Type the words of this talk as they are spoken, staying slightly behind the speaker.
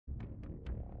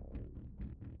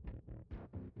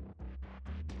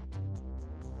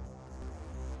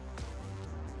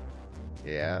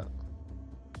Yeah.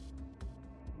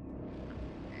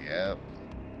 Yep.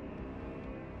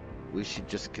 We should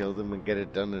just kill them and get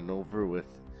it done and over with.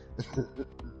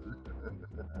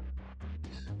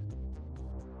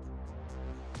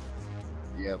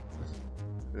 Yep.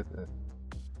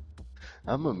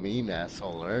 I'm a mean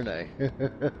asshole, aren't I?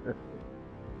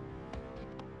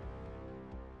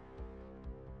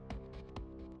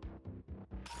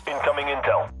 Incoming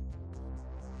intel.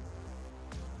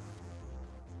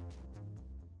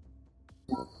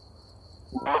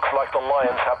 Looks like the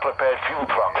Lions have prepared fuel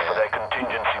trucks for their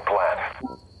contingency plan.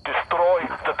 Destroy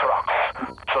the trucks,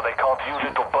 so they can't use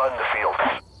it to burn the fields.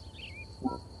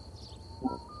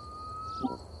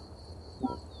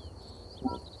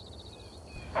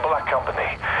 Black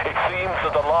Company, it seems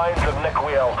that the Lions of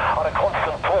Nequiel are a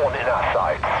constant thorn in our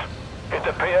sides. It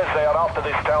appears they are after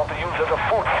this town to use as a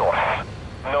food source.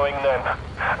 Knowing them,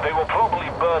 they will probably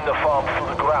burn the farms to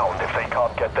the ground if they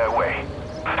can't get their way.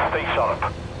 Stay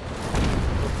sharp.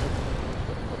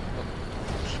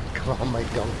 Come on, my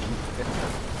donkey.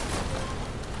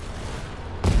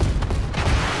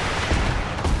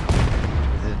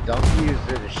 Is it a donkey or is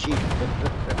it a sheep?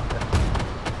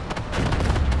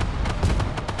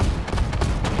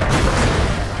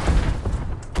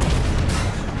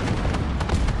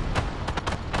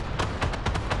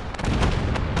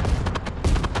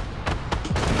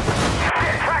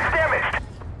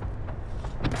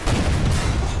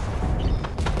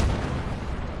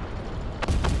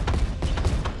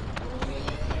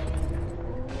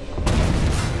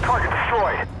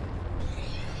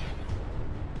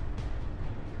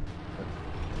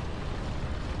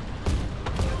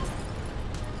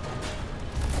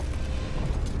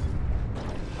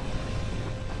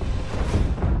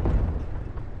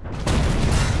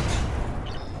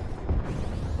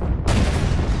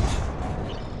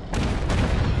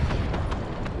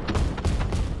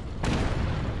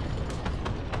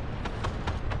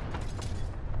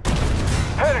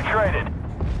 Penetrated!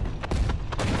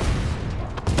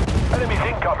 Enemies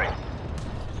incoming!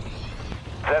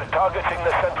 They're targeting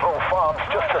the central farms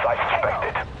just as I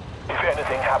suspected. If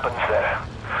anything happens there,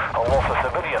 a lot of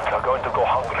civilians are going to go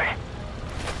hungry.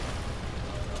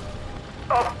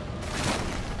 Up!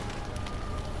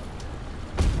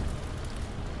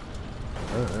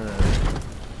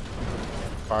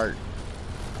 Fart.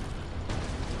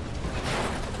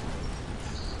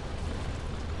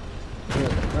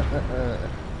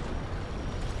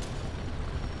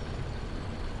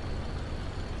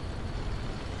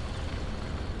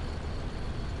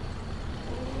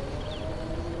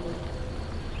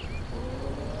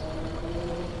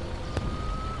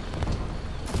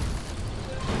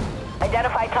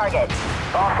 Identify target.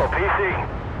 Also, PC.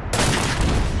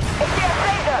 ATF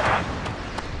saved us!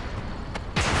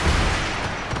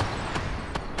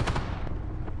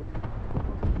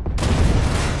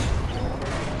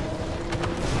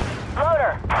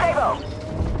 Loader, Sabo!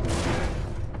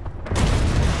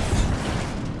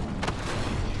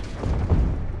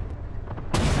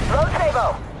 Load Sabo!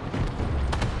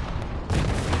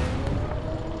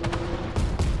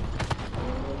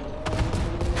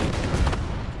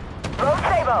 Load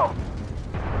Sabo!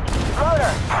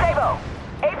 Loader, Sabo!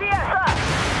 APS up!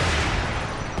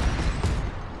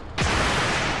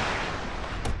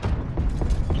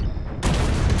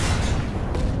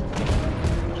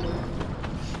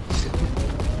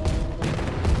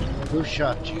 Who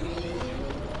shot you?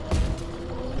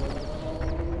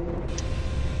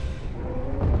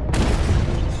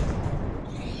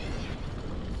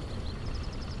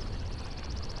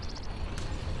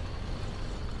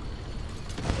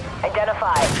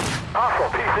 Identify. Also,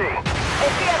 PC.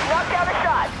 APS knocked down a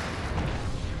shot.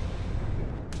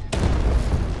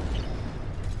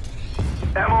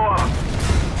 Ammo up.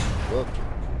 Whoop.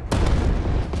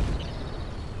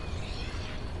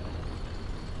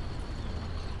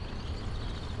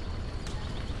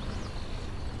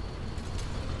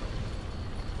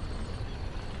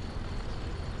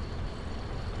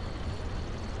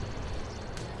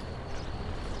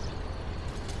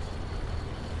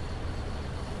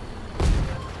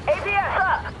 APS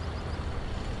up!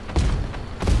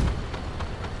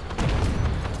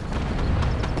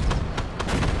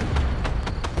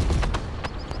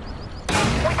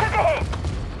 We took a hit!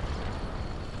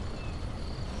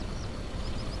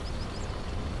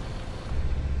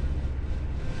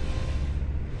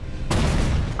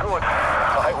 Good.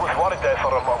 I was worried there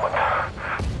for a moment.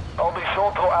 I'll be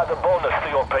sure to add a bonus to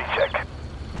your paycheck.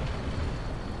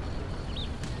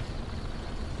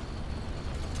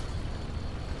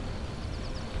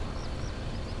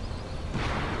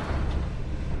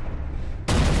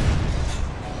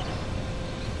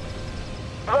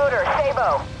 Loader,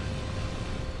 Sabo!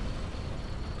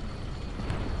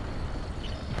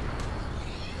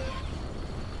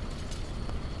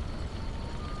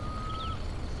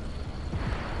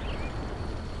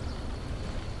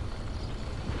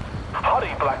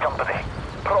 Black Company.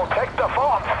 Protect the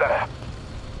farm, sir.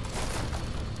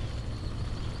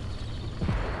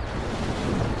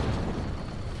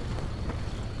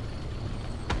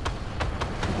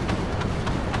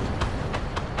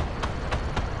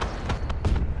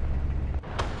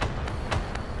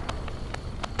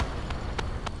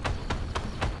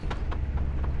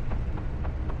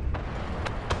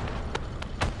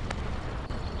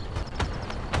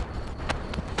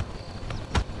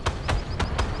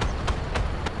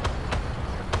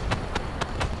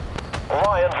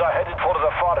 Lions are headed for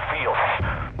the far fields.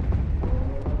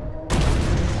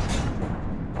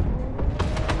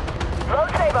 Load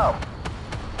Sabo.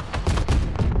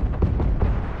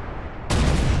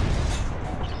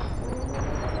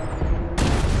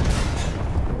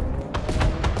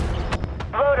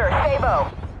 Loader, Sabo.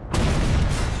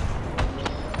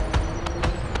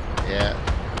 Yeah.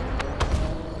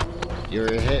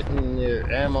 You're hitting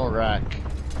your ammo rack.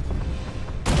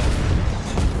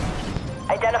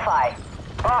 Identify.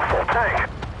 Hostile tank.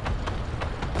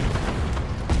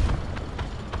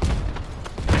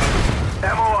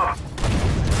 Ammo up.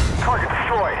 Target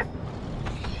destroyed.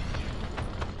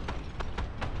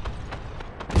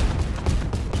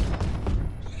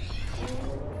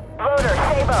 Loader,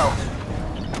 Sabo.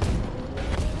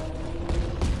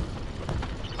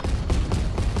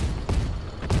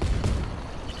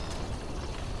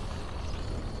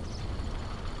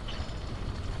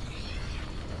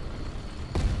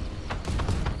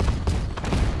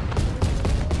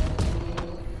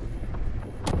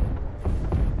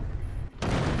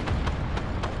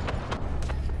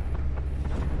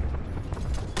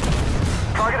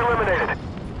 Target eliminated.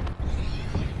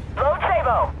 Load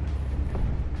Sabo.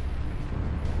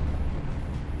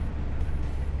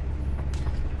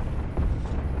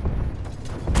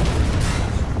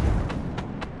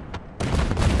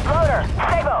 Loader,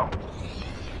 Sabo.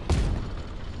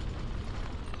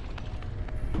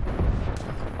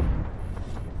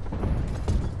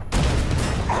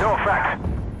 No effect.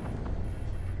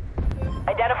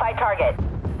 Identify target.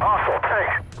 Hostile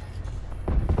tank.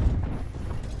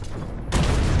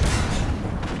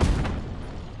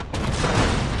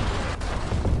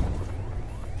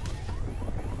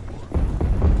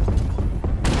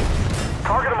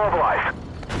 Target immobilized.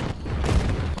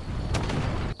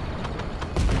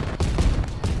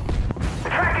 The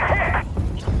tank is hit!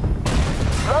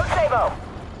 Load Sabo.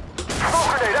 Smoke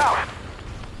grenade out!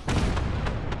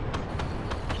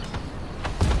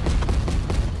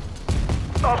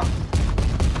 Up!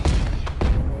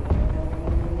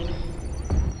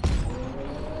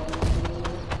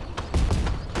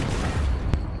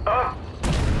 Up!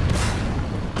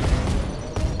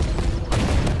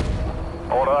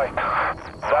 Alright,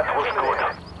 that was good.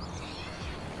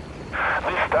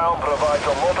 This town provides a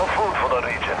lot of food for the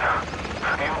region.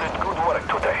 You did good work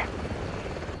today.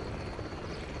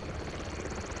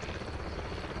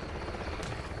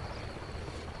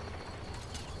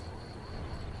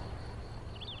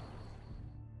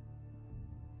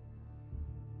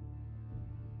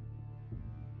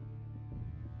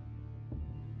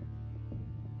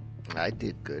 I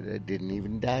did good. I didn't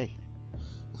even die.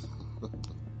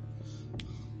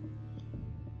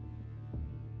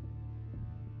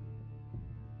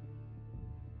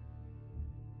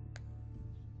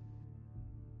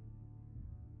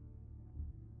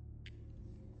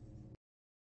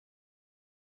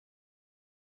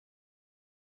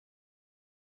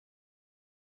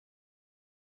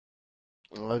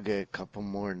 I'll get a couple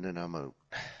more and then I'm out.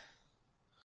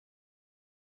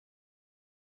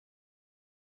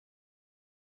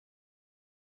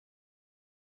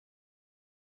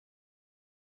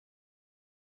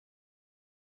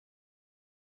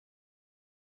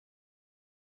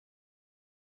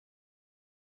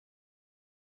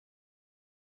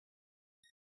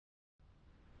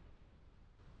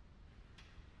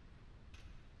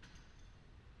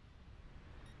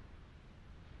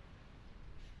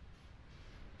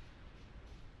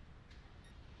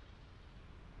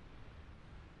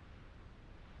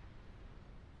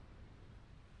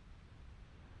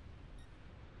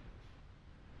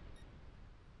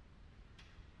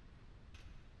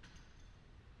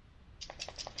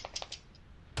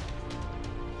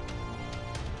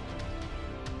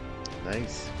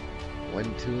 Nice.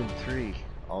 1, 2, and 3.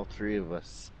 All three of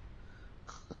us.